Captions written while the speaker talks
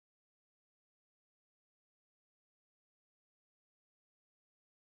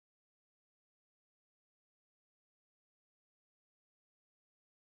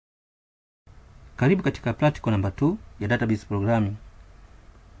Karibu katika practical number 2 ya database programming.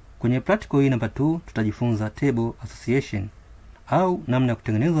 Kwenye practical hii number 2 tutajifunza table association au namna ya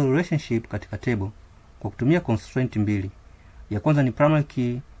kutengeneza relationship katika table kwa kutumia constraint mbili. Ya kwanza ni primary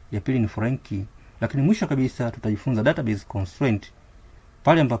key, ya pili ni foreign key. Lakini mwisho kabisa tutajifunza database constraint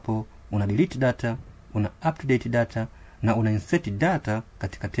pale ambapo una delete data, una update data na una insert data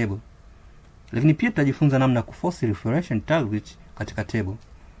katika table. Lakini pia tutajifunza namna ya kuforce referential katika table.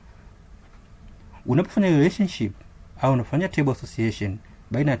 Unapofanya relationship au unafanya table association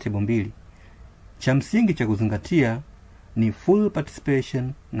baina ya table mbili, cha msingi cha kuzingatia ni full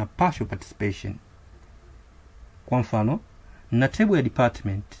participation na partial participation. Kwa mfano, na table ya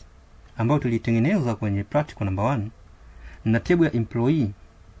department ambayo tulitengeneza kwenye practical number 1 na table ya employee.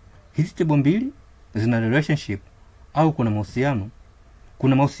 Hizi table mbili zina relationship au kuna mahusiano.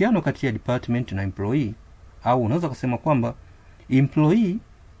 Kuna mahusiano kati ya department na employee, au unaweza kusema kwamba employee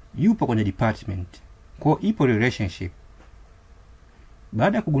yupo kwenye department, kwa ipo relationship.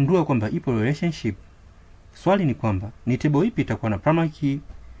 Baada ya kugundua kwamba ipo relationship, swali ni kwamba ni table ipi itakuwa na primary key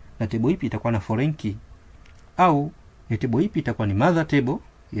na table ipi itakuwa na foreign key, au ni table ipi itakuwa ni mother table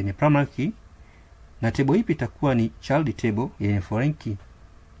yenye primary key na table ipi itakuwa ni child table yenye foreign key.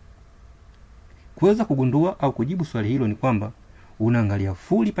 Kuweza kugundua au kujibu swali hilo ni kwamba unaangalia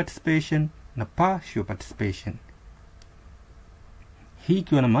full participation na partial participation. Hii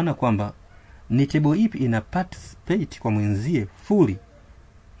ikiwa na maana kwamba ni table ipi ina participate kwa mwenzie fully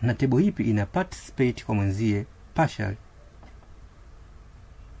na table ipi ina participate kwa mwenzie partially.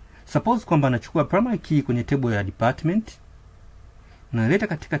 Suppose kwamba nachukua primary key kwenye table ya department na naleta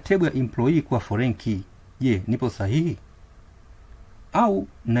katika table ya employee kwa foreign key. Je, nipo sahihi? Au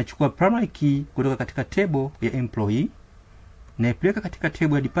nachukua primary key kutoka katika table ya employee na ipeleka katika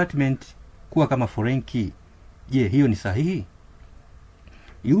table ya department kuwa kama foreign key. Je, hiyo ni sahihi?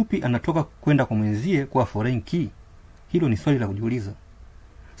 Yupi anatoka kwenda kwa mwenzie kwa foreign key? Hilo ni swali la kujiuliza.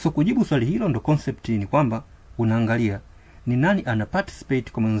 So kujibu swali hilo ndo concept ni kwamba unaangalia ni nani ana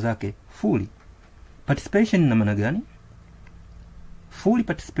participate kwa mwenzake fully. Participation ina maana gani? Full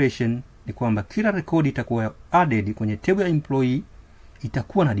participation ni kwamba kila record itakuwa added kwenye table ya employee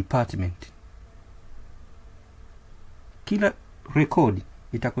itakuwa na department. Kila record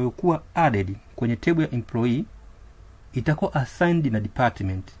itakayokuwa added kwenye table ya employee itakuwa assigned na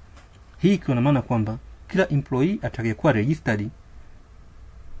department. Hii ikiwa na maana kwamba kila employee atakayekuwa registered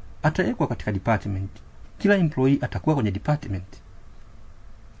atawekwa katika department. Kila employee atakuwa kwenye department.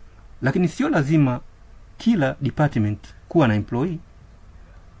 Lakini sio lazima kila department kuwa na employee.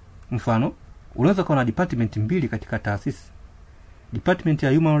 Mfano, unaweza kuwa na department mbili katika taasisi. Department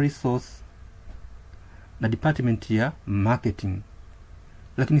ya human resource na department ya marketing.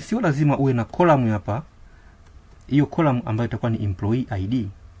 Lakini sio lazima uwe na column hapa. Hiyo column ambayo itakuwa ni employee ID,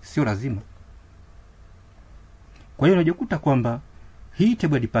 sio lazima. Kwa hiyo unajikuta kwamba hii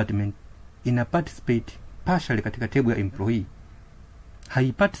table ya department ina participate partially katika table ya employee.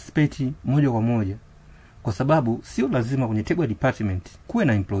 Hai participate moja kwa moja kwa sababu sio lazima kwenye table ya department kuwe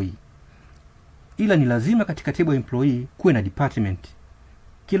na employee. Ila ni lazima katika table ya employee kuwe na department.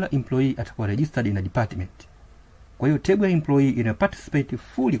 Kila employee atakuwa registered na department. Kwa hiyo table ya employee ina participate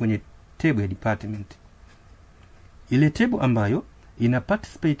fully kwenye table ya department. Ile table ambayo ina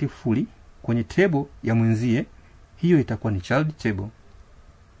participate fully kwenye table ya mwenzie, hiyo itakuwa ni child table.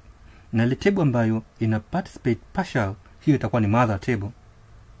 Na ile table ambayo ina participate partial, hiyo itakuwa ni mother table.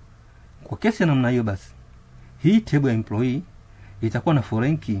 Kwa kesi ya namna hiyo basi, hii table ya employee itakuwa na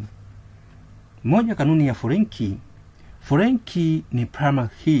foreign key. Moja kanuni ya foreign key ni primary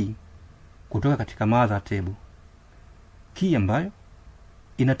key kutoka katika mother table. Key ambayo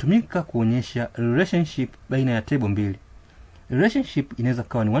inatumika kuonyesha relationship baina ya table mbili. Relationship inaweza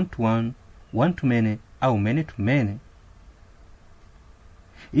kuwa ni one to one, one to many au many to many.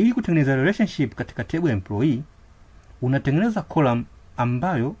 Ili kutengeneza relationship katika table ya employee, unatengeneza column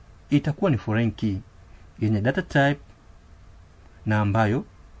ambayo itakuwa ni foreign key yenye data type na ambayo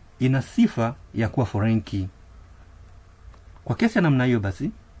ina sifa ya kuwa foreign key. Kwa kesi ya namna hiyo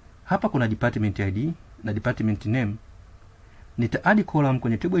basi, hapa kuna department ID na department name. Nita-add column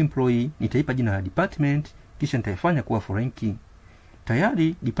kwenye table employee, nitaipa jina la department, kisha nitaifanya kuwa foreign key.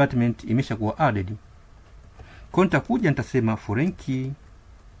 Tayari department imeshakuwa added. Kwa nitakuja nitasema foreign key,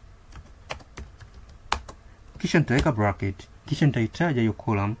 kisha nitaweka bracket, kisha nitaitaja hiyo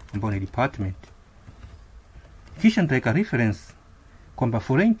column ambayo ni department. Kisha nitaweka reference kwamba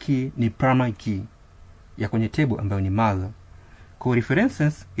foreign key ni primary key ya kwenye table ambayo ni mother. Kwa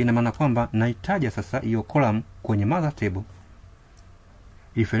references ina maana kwamba naitaja sasa hiyo column kwenye mother table.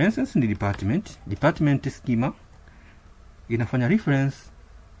 References ni department schema inafanya reference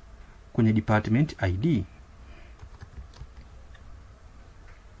kwenye department ID.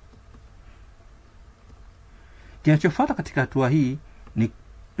 Kinachofuata katika hatua hii ni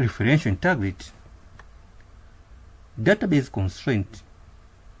referential integrity. Database constraint.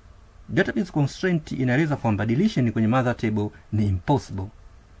 Database constraint inaeleza kwamba deletion kwenye mother table ni impossible.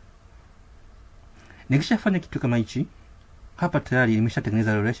 Nikishafanya kitu kama hichi, hapa tayari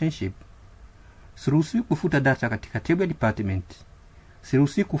nimeshatengeneza relationship. Siruhusiwi kufuta data katika table ya department.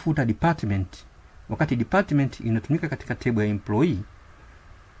 Siruhusiwi kufuta department wakati department inatumika katika table ya employee.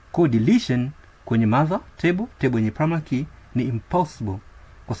 Kwa deletion kwenye mother table yenye primary key ni impossible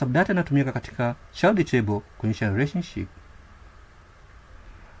kwa sababu data inatumika katika child table kuonyesha relationship.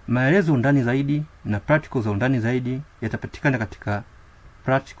 Maelezo undani zaidi na practical za undani zaidi yatapatikana katika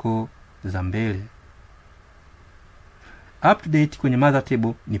practical za mbele. Update kwenye mother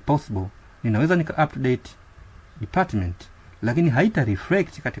table ni possible. Ninaweza nika update department, lakini haita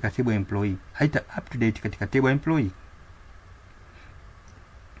reflect katika table ya employee, haita update katika table ya employee.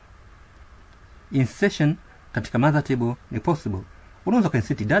 Insertion katika mother table ni possible. Unaweza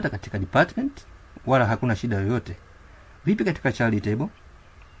kuinsert data katika department wala hakuna shida yoyote. Vipi katika child table?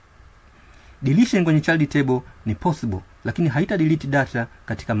 Deletion kwenye child table ni possible, lakini haita delete data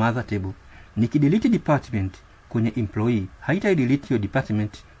katika mother table. Nikidelete department kwenye employee, haita delete hiyo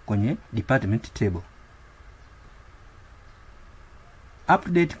department kwenye department table.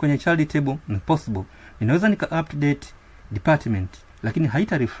 Update kwenye child table ni possible. Ninaweza nika update department, lakini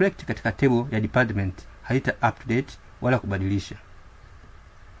haita reflect katika table ya department, haita update wala kubadilisha.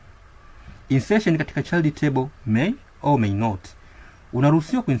 Insertion katika child table may or may not.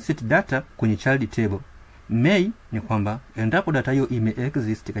 Unaruhusiwa kuinsert data kwenye child table. May ni kwamba endapo data hiyo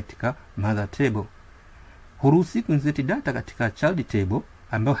ime-exist katika mother table. Huruhusiwi kuinsert data katika child table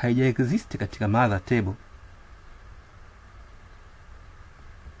ambayo haija-exist katika mother table.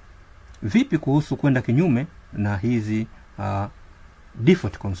 Vipi kuhusu kwenda kinyume na hizi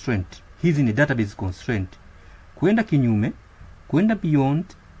default constraint? Hizi ni database constraint. Kwenda kinyume, kwenda beyond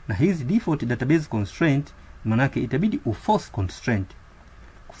na hizi default database constraint, manake itabidi uforce constraint.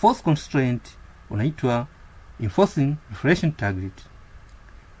 Force constraint unaitwa enforcing referential integrity.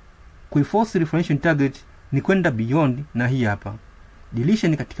 Kuiforce referential integrity ni kwenda beyond, na hii hapa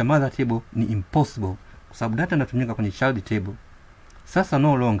deletion katika mother table ni impossible kwa sababu data inatumika kwenye child table. Sasa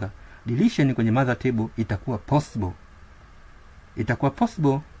no longer deletion kwenye mother table itakuwa possible. Itakuwa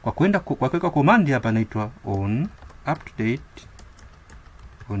possible kwa kwenda kwa kuweka command hapa inaitwa on update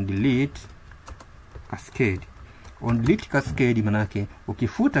on delete cascade. On delete cascade manake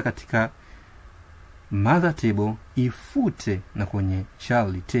ukifuta katika mother table ifute na kwenye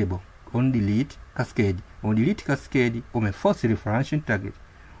child table. On delete cascade. On delete cascade umeforce referential integrity.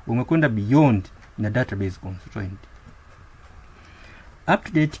 Umekwenda beyond na database constraint.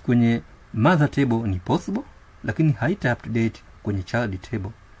 Update kwenye mother table ni possible, lakini haita update kwenye child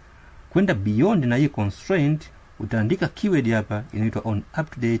table. Kwenda beyond na hii constraint utaandika keyword hapa inaitwa on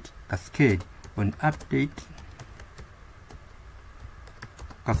update cascade. On update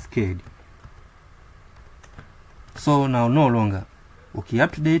cascade. So now no longer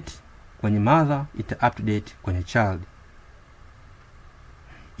uki-update kwenye mother ita update kwenye child.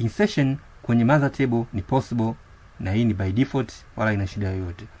 Insertion kwenye mother table ni possible na hii ni by default wala ina shida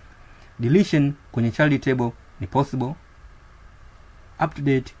yoyote. Deletion kwenye child table ni possible.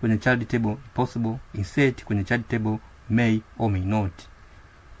 Update kwenye child table ni possible. Insert kwenye child table may or may not.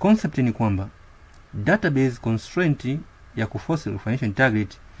 Concept ni kwamba database constraint ya kuforce referential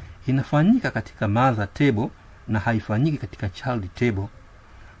integrity inafanyika katika mother table na haifanyiki katika child table.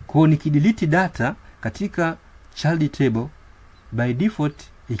 Kwa nikidelete data katika child table by default,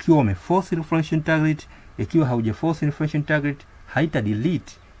 ikiwa umeforce referential integrity, ikiwa haujaforce referential integrity, haita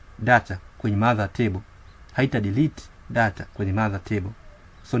delete data kwenye mother table. Haita delete data kwenye mother table.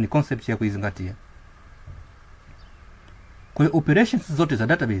 So ni concept ya kuizingatia. Kwa operations zote za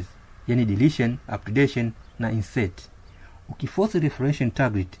database, yani deletion, updation na insert, ukiforce referential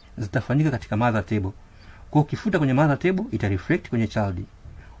integrity zitafanyika katika mother table. Kwa ukifuta kwenye mother table ita reflect kwenye child.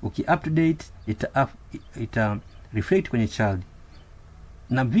 Uki-update ita reflect kwenye child.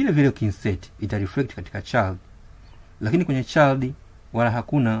 Na vile vile uki-insert ita reflect katika child. Lakini kwenye child wala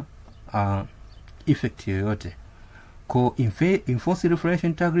hakuna effect yoyote. Kwa enforce referential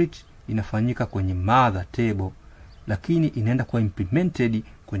integrity inafanyika kwenye mother table, lakini inaenda kuwa implemented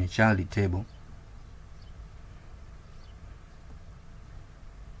kwenye child table.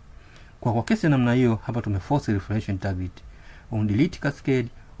 Kwa kesi namna hiyo hapa tumeforce referential integrity. On delete cascade,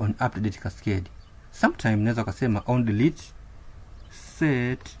 on update cascade. Sometime naweza kusema on delete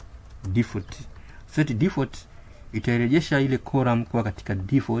set default. Set default itairejesha ile column kuwa katika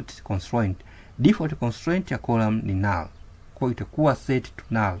default constraint. Default constraint ya column ni null, kwa itakuwa set to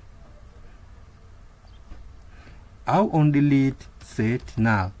null. Au on delete set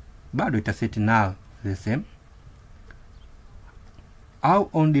null, bado ita set null the same. Au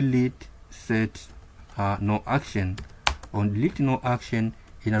on delete set no action. On delete no action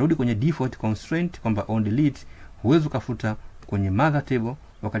inarudi kwenye default constraint, kwamba on delete huwezi kufuta kwenye mother table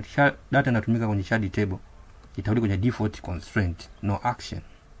wakati data inatumika kwenye child table, itarudi kwenye default constraint no action.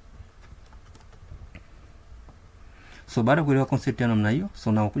 So baada ya kuelewa concept ya namna hiyo,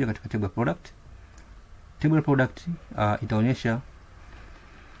 so na kuja katika table product. Table product itaonyesha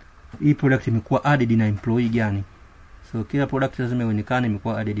hii product imekuwa added na employee gani. So kila product lazima ionekane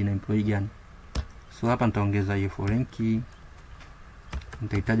imekuwa added na employee gani. So hapa nitaongeza hiyo foreign key,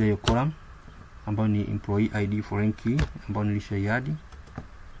 nitahitaji hiyo column ambayo ni employee ID foreign key ambayo nilishaihadi.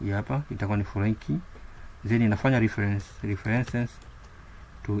 Hii hapa itakuwa ni foreign key, then inafanya references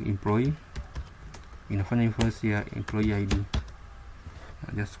to employee, inafanya reference ya employee ID,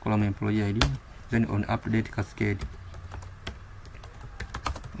 just column employee ID, then on update cascade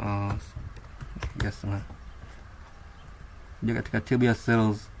yes katika table ya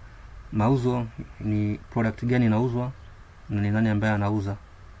sales, mauzo ni product gani inauzwa na ni nani ambaye anauza,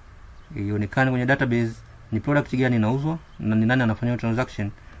 ionekane kwenye database ni product gani inauzwa na ni nani anafanya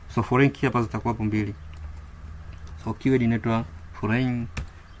transaction. So foreign key hapa zitakuwa hapo mbili. So keyword inaitwa foreign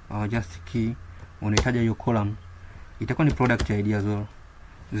just key, unahitaji hiyo column itakuwa ni product ID as well.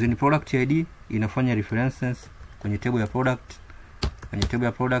 Then product ID inafanya references kwenye table ya product, kwenye table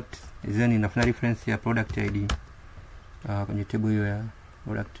ya product, then inafanya reference ya product ID kwenye table hiyo ya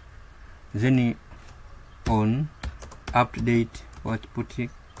product, then on update output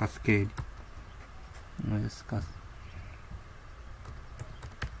cascade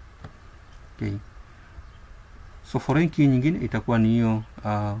okay. So foreign key nyingine itakuwa ni hiyo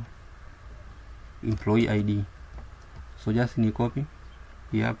employee ID. So just ni copy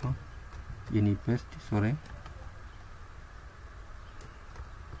hii hapa, ni paste, sorry,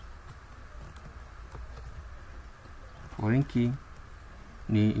 foreign key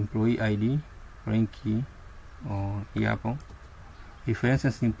ni employee ID, foreign key hii hapa,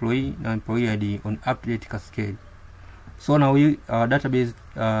 references employee na employee ID on update cascade. So now we database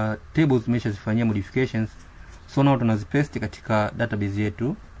tables zimeshazifanyia modifications, so now tunazipaste katika database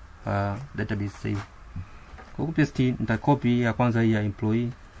yetu. Database save kwa kupaste, nitacopy ya kwanza hii ya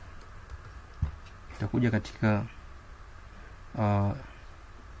employee, itakuja katika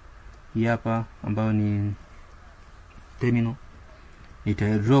hii hapa ambayo ni terminal,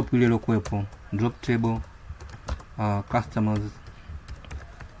 nita drop ile iliyokuepo, drop table customers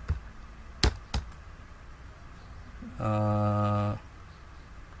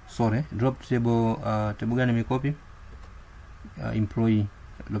sorry, drop table table gani nimecopy, employee,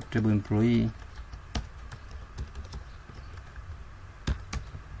 drop table employee,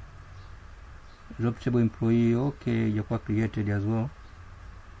 drop table employee, okay, yakuwa created as well.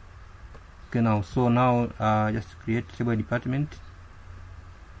 Okay, now so now just create table department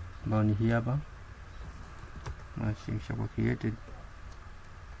ambayo ni hii hapa, ishakuwa created.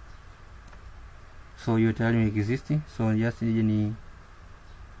 So hiyo tayari exist, so just nije ni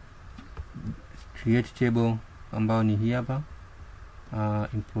create table ambayo ni hii hapa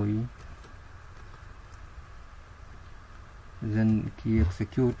employee, then ki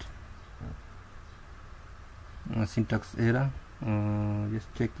execute syntax error,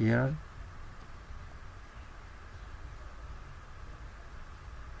 just check error.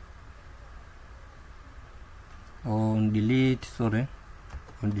 On delete, sorry,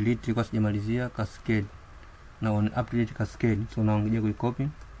 on delete kwa sijamalizia cascade, na on update cascade. So na ngoja kuicopy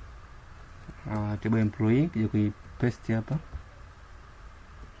table employee, kija kuipaste hapa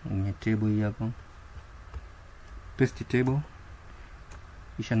kwenye table hii hapa, paste table,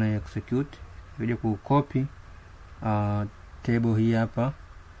 kisha na execute, kija kucopy table hii hapa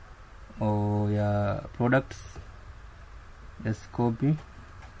ya products, just copy,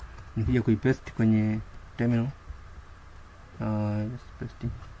 nikija kuipaste kwenye terminal, just paste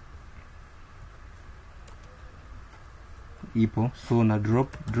ipo. So na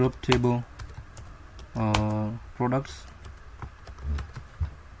drop table products,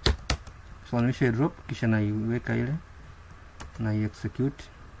 so nimesha drop, kisha naiweka ile na execute,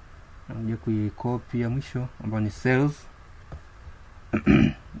 nakuja kuicopy ya mwisho ambayo ni sales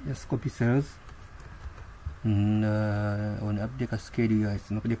just copy sales on update cascade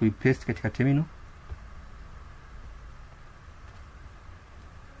guys, nakuja kuipaste katika terminal.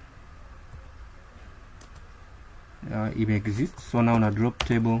 It exist. So now na drop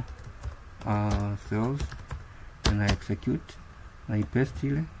table sales, na execute na ipaste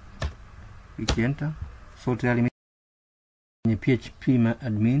ile, enter. So tayari kwenye PHP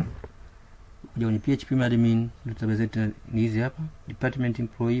admin. Kuja kwenye PHP admin, database zetu ni hizi hapa: department,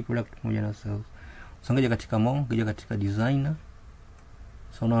 employee, product pamoja na sales. Usongeje katika more, kuja katika designer.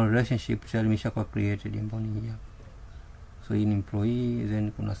 So now relationship tayari imeshakuwa created ambayo ni hapa. So hii ni employee,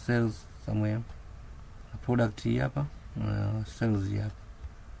 then kuna sales somewhere, na product hii hapa, sales hii hapa.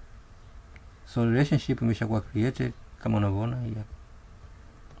 So relationship imeshakuwa created kama unavyoona hii hapa.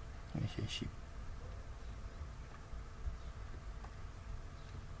 Relationship